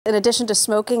in addition to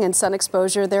smoking and sun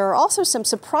exposure, there are also some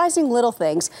surprising little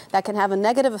things that can have a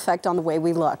negative effect on the way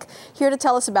we look. Here to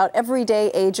tell us about everyday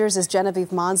agers is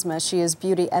Genevieve Monsma. She is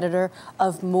beauty editor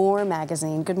of More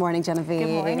magazine. Good morning, Genevieve.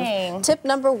 Good morning. Tip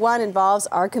number one involves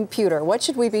our computer. What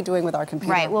should we be doing with our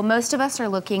computer? Right. Well, most of us are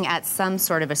looking at some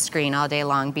sort of a screen all day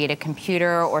long, be it a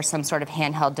computer or some sort of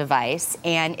handheld device.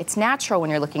 And it's natural when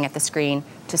you're looking at the screen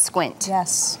to squint.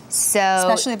 Yes. So,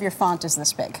 especially if your font is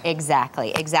this big.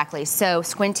 Exactly, exactly. So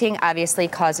squinting obviously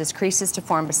causes creases to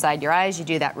form beside your eyes. You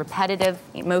do that repetitive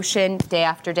motion day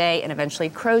after day, and eventually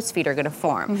crow's feet are going to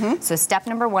form. So step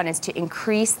number one is to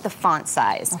increase the font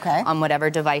size on whatever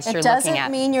device you're looking at. It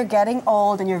doesn't mean you're getting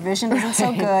old and your vision isn't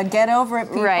so good. Get over it,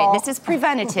 people. Right. This is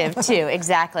preventative too.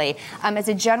 Exactly. As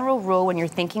a general rule, when you're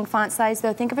thinking font size,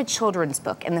 though, think of a children's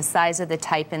book and the size of the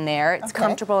type in there. It's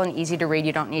comfortable and easy to read.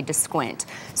 You don't need to squint.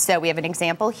 So we have an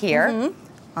example here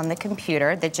on the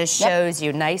computer that just shows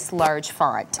you nice large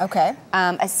font. Okay.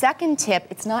 A second tip,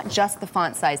 it's not just the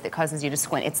font size that causes you to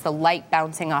squint, it's the light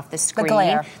bouncing off the screen. The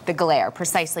glare. The glare,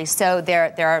 precisely. So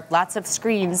there are lots of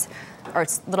screens or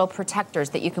little protectors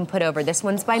that you can put over. This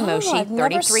one's by Moshi, I've 33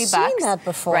 never bucks. seen that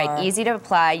before. Right, easy to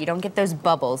apply. You don't get those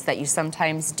bubbles that you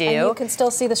sometimes do. And you can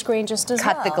still see the screen just as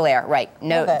well. Cut the glare, right.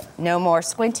 No more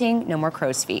squinting, no more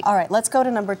crow's feet. All right, let's go to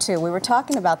number two. We were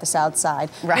talking about this outside.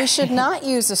 Right. We should not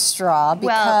use a straw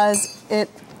because it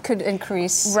could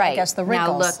increase, I guess, the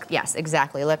wrinkles. Now look, yes,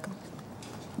 exactly. Look.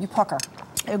 You pucker.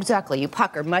 Exactly, you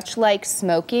pucker. Much like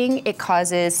smoking, it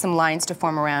causes some lines to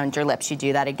form around your lips. You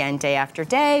do that again day after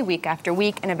day, week after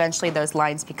week, and eventually those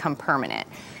lines become permanent.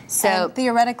 So and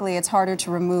theoretically, it's harder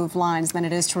to remove lines than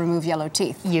it is to remove yellow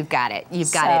teeth. You've got it.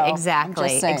 You've got it.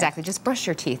 Exactly. Exactly. Just brush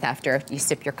your teeth after you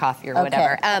sip your coffee or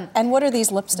whatever. And what are these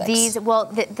lipsticks? Well,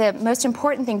 the most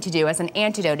important thing to do as an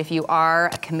antidote, if you are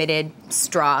a committed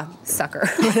straw sucker,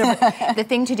 the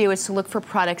thing to do is to look for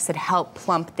products that help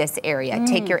plump this area.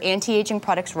 Take your anti-aging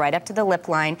products right up to the lip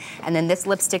line, and then this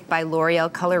lipstick by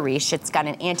L'Oreal Color Riche. It's got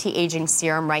an anti-aging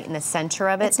serum right in the center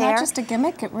of it. It's not just a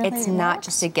gimmick. It really It's not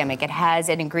just a gimmick. It has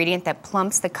an ingredient that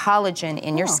plumps the collagen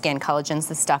in your skin. Collagen's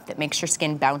the stuff that makes your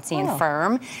skin bouncy and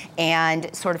firm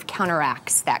and sort of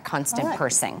counteracts that constant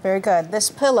pursing. Very good.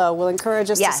 This pillow will encourage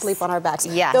us to sleep on our backs.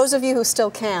 Yes. Those of you who still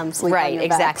can sleep on your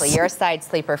backs. Exactly. You're a side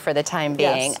sleeper for the time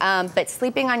being. But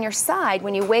sleeping on your side,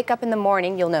 when you wake up in the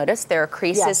morning, you'll notice there are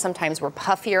creases. Sometimes we're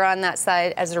puffier on that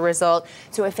side as a result.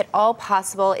 So if at all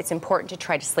possible, it's important to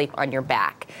try to sleep on your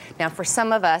back. Now, for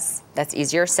some of us, that's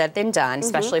easier said than done,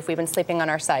 especially if we've been sleeping on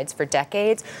our sides for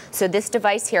decades. So this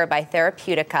device here by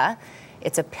Therapeutica,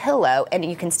 it's a pillow, and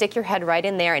you can stick your head right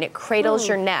in there, and it cradles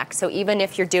your neck. So even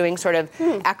if you're doing sort of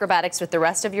acrobatics with the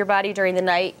rest of your body during the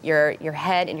night, your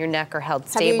head and your neck are held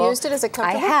stable. Have you used it? Is it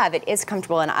comfortable? I have. It is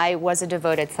comfortable, and I was a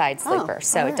devoted side sleeper,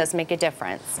 so it does make a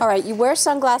difference. All right, you wear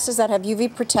sunglasses that have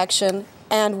UV protection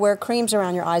and wear creams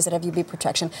around your eyes that have UV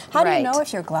protection. How do you know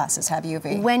if your glasses have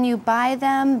UV? When you buy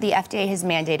them, the FDA has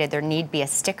mandated there need be a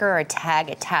sticker or a tag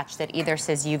attached that either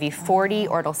says UV 40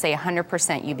 or it'll say 100%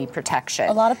 UV protection.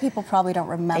 A lot of people probably don't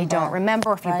remember. They don't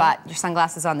remember. If you bought your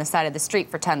sunglasses on the side of the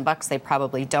street for 10 bucks, they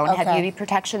probably don't have UV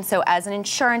protection. So as an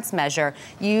insurance measure,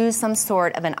 use some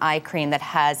sort of an eye cream that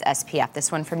has SPF.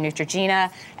 This one from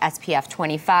Neutrogena, SPF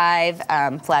 25,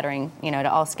 flattering, to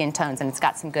all skin tones, and it's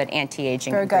got some good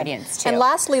anti-aging ingredients too. And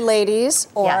lastly, ladies,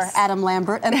 or Adam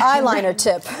Lambert, an eyeliner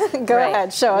tip. Go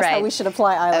ahead, show us how we should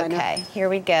apply eyeliner. Okay, here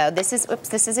we go. This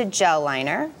is a gel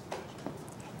liner.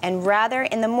 And rather,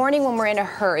 in the morning when we're in a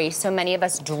hurry, so many of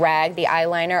us drag the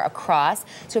eyeliner across.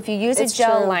 So if you use a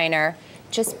gel liner,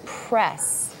 just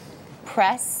press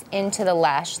into the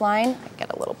lash line. I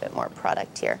get a little bit more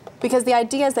product here. Because the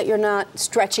idea is that you're not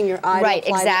stretching your eye to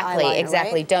apply the eyeliner,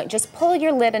 exactly. Don't just pull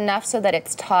your lid enough so that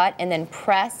it's taut, and then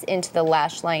press into the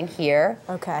lash line here,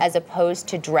 as opposed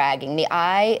to dragging. The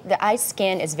eye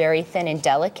skin is very thin and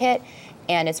delicate,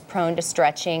 and it's prone to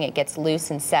stretching. It gets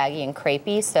loose and saggy and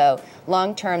crepey, so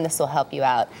long term this will help you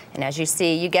out. And as you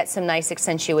see, you get some nice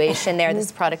accentuation there.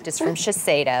 This product is from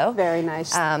Shiseido. Very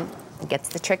nice. It gets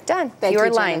the trick done. Thank you,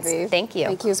 Fewer lines. Genevieve. Thank you.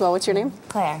 Thank you as well. What's your name?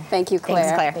 Claire. Thank you,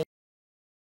 Claire. Thanks, Claire.